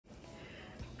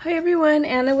Hi everyone,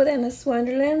 Anna with Anna's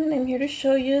Wonderland, and I'm here to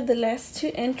show you the last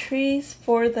two entries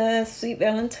for the Sweet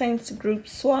Valentine's group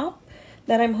swap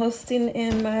that I'm hosting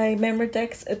in my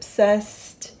Memoredex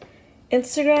Obsessed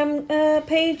Instagram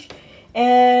page.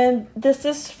 And this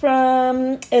is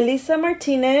from Elisa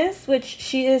Martinez, which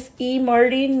she is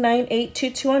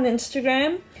emarty9822 on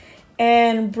Instagram,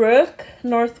 and Brooke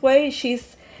Northway,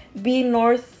 she's B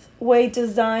Northway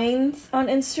Designs on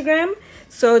Instagram.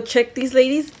 So check these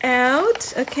ladies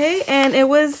out, okay? And it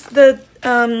was the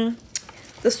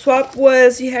swap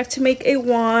was you have to make a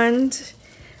wand,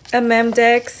 a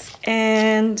Memdex,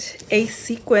 and a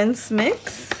sequence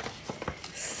mix.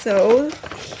 So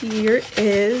here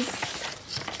is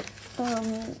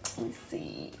let me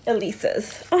see,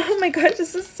 Elisa's. Oh my gosh,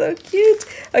 this is so cute.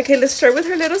 Okay, let's start with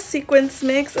her little sequence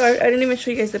mix. I didn't even show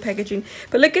you guys the packaging,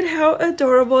 but look at how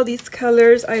adorable these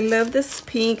colors. I love this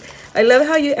pink. I love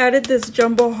how you added this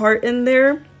jumbo heart in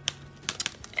there,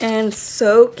 and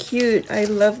so cute. I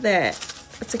love that.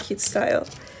 That's a cute style.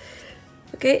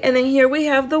 Okay, and then here we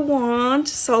have the wand.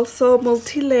 It's also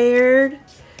multi-layered.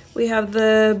 We have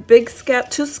the big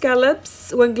two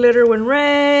scallops, one glitter, one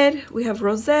red. We have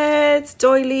rosettes,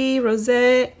 doily,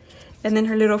 rosette, and then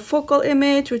her little focal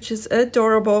image, which is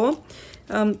adorable.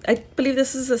 I believe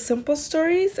this is a Simple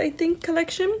Stories, I think,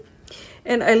 collection.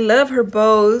 And I love her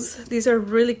bows. These are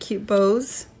really cute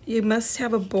bows. You must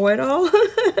have a bow at all.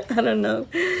 I don't know,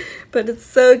 but it's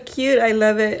so cute. I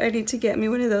love it. I need to get me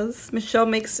one of those. Michelle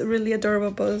makes really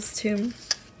adorable bows too.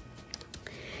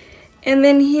 And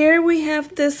then here we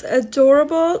have this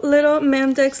adorable little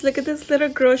Memdex. Look at this little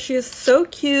girl. She is so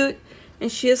cute.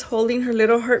 And she is holding her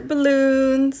little heart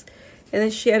balloons. And then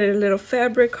she added a little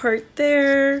fabric heart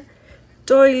there.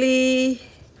 Doily.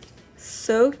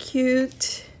 So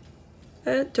cute.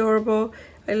 Adorable.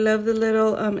 I love the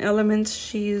little elements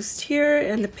she used here.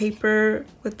 And the paper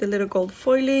with the little gold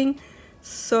foiling.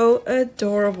 So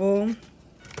adorable.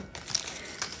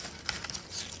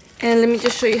 And let me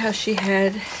just show you how she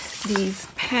had these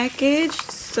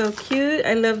packaged. So cute.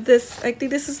 I love this. I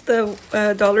think this is the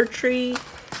Dollar Tree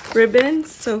ribbon.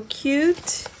 So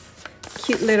cute.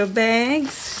 Cute little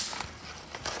bags.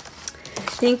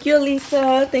 Thank you,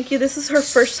 Elisa. Thank you. This is her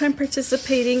first time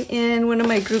participating in one of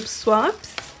my group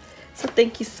swaps. So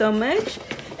thank you so much.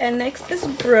 And next is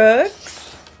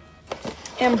Brooke's.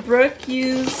 And Brooke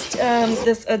used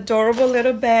this adorable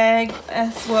little bag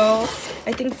as well.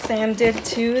 I think Sam did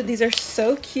too. These are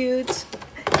so cute.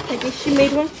 I think she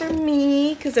made one for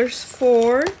me because there's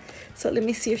 4. So let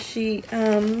me see if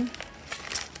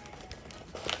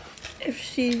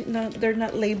they're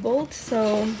not labeled.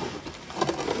 So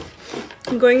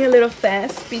I'm going a little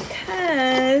fast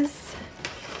because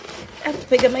I have to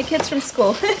pick up my kids from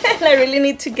school. And I really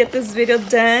need to get this video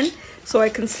done so I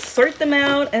can sort them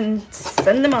out and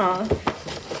send them off.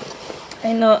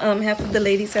 I know half of the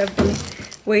ladies have been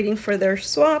waiting for their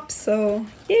swap, so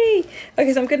yay.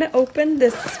 Okay, so I'm gonna open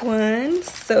this one.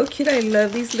 So cute. I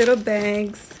love these little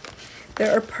bags. They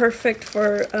are perfect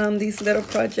for these little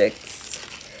projects.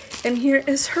 And here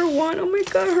is her wand. Oh my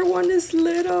god, her wand is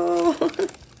little.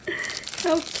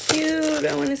 How cute.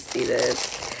 I want to see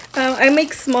this. I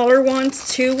make smaller wands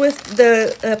too with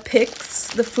the picks,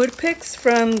 the food picks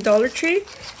from Dollar Tree.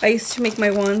 I used to make my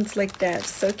wands like that.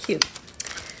 So cute.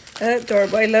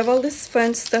 Adorable. I love all this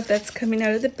fun stuff that's coming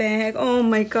out of the bag. Oh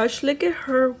my gosh, look at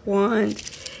her wand.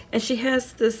 And she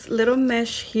has this little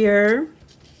mesh here.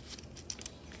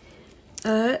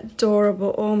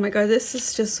 Adorable. Oh my god, this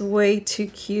is just way too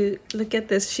cute. Look at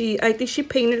this. I think she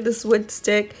painted this wood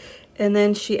stick, and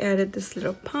then she added this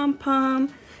little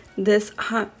pom-pom. This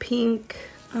hot pink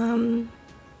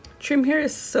trim here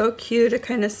is so cute. It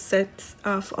kind of sets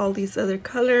off all these other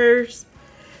colors.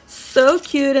 So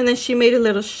cute. And then she made a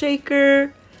little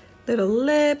shaker, little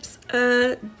lips.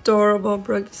 Adorable.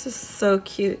 Brooke, this is so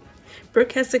cute.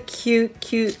 Brooke has a cute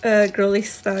girly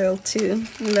style too.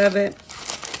 Love it.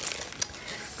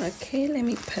 Okay, let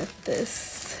me put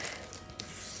this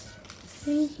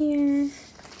in here.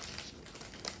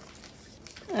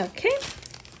 Okay,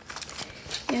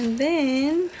 and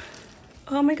then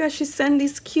oh my gosh, she sent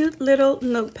these cute little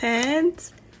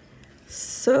notepads.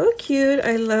 So cute.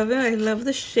 I love it. I love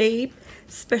the shape.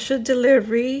 Special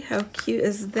delivery. How cute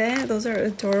is that? Those are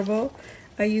adorable.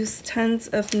 I use tons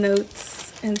of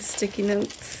notes and sticky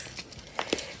notes.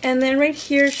 And then right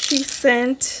here she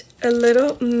sent a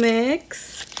little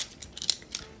mix.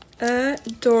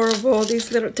 Adorable.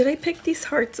 These little, did I pick these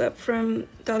hearts up from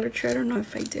Dollar Tree? I don't know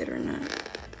if I did or not.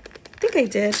 I think I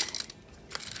did.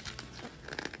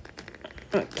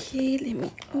 Okay, let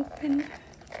me open.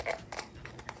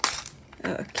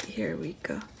 Okay, here we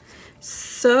go.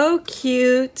 So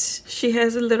cute. She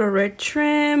has a little red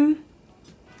trim.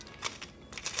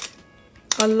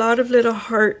 A lot of little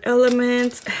heart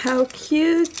elements. How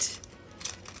cute.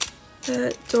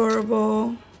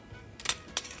 Adorable.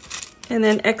 And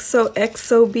then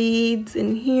XOXO beads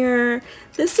in here.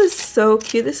 This is so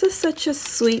cute. This is such a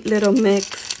sweet little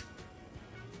mix.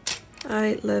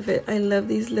 I love it. I love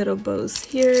these little bows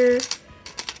here.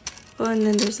 Oh, and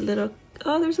then there's a little,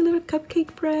 oh, there's a little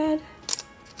cupcake bread.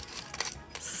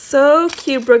 So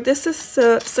cute, Brooke. This is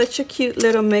such a cute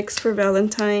little mix for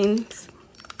Valentine's.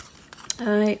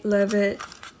 I love it.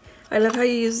 I love how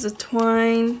you use the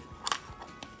twine.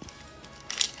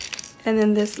 And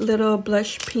then this little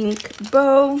blush pink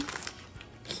bow.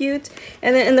 Cute.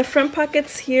 And then in the front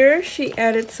pockets here, she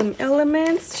added some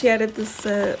elements. She added this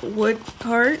wood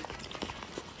heart.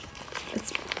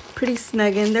 It's pretty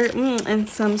snug in there. And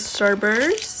some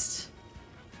starburst.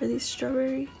 Are these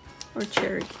strawberry or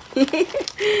cherry? I'm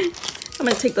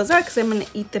going to take those out because I'm going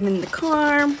to eat them in the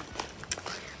car.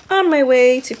 On my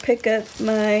way to pick up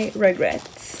my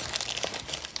Rugrats.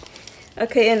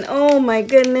 Okay, and oh my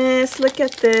goodness, look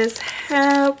at this.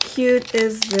 How cute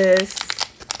is this?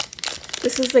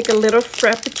 This is like a little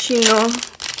Frappuccino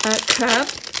cup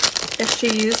that she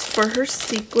used for her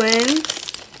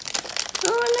sequins. Oh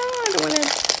no, I don't want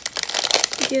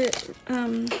to get,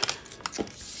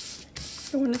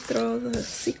 I want to throw the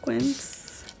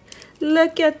sequins.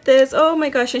 Look at this. Oh my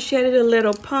gosh, and she added a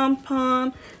little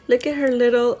pom-pom. Look at her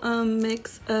little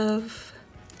mix of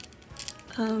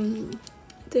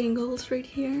dangles right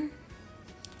here.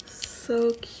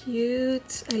 So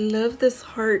cute. I love this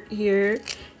heart here.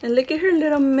 And look at her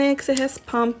little mix. It has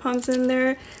pom-poms in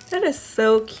there. That is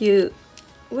so cute.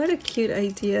 What a cute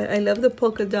idea. I love the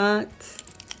polka dots.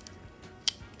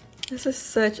 This is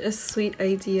such a sweet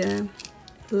idea.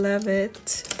 Love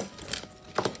it.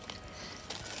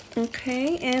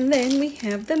 Okay, and then we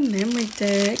have the memory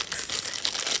decks.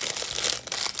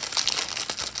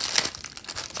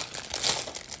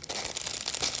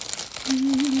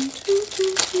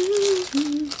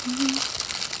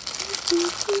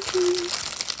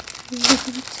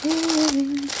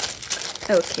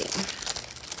 Okay,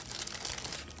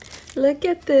 look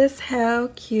at this. How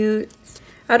cute.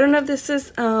 I don't know if this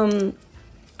is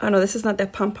oh no, this is not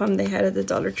that pom-pom they had at the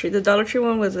Dollar Tree. The Dollar Tree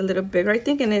one was a little bigger, I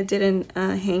think, and it didn't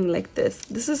hang like this.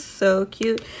 This is so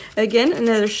cute. Again,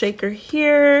 another shaker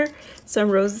here, some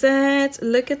rosettes.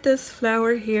 Look at this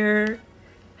flower here.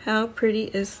 How pretty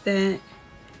is that?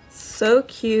 So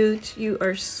cute. You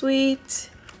are sweet.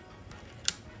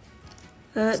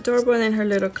 Adorable. And then her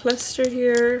little cluster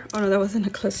here. Oh no, that wasn't a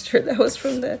cluster. That was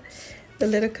from the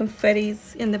little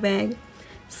confettis in the bag.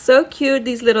 So cute.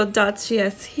 These little dots she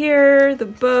has here. The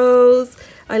bows.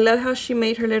 I love how she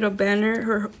made her little banner,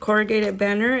 her corrugated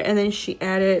banner, and then she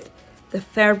added the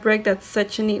fabric. That's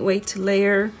such a neat way to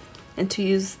layer and to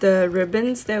use the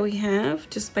ribbons that we have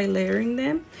just by layering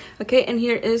them. Okay, and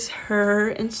here is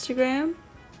her Instagram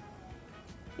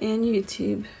and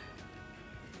YouTube.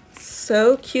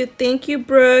 So cute. Thank you,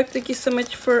 Brooke. Thank you so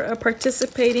much for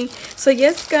participating. So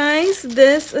yes, guys,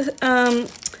 this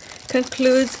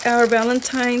concludes our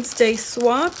Valentine's Day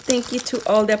swap. Thank you to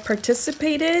all that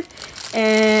participated,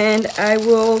 and I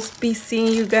will be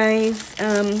seeing you guys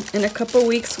in a couple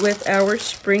weeks with our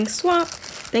spring swap.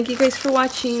 Thank you guys for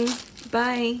watching.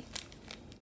 Bye.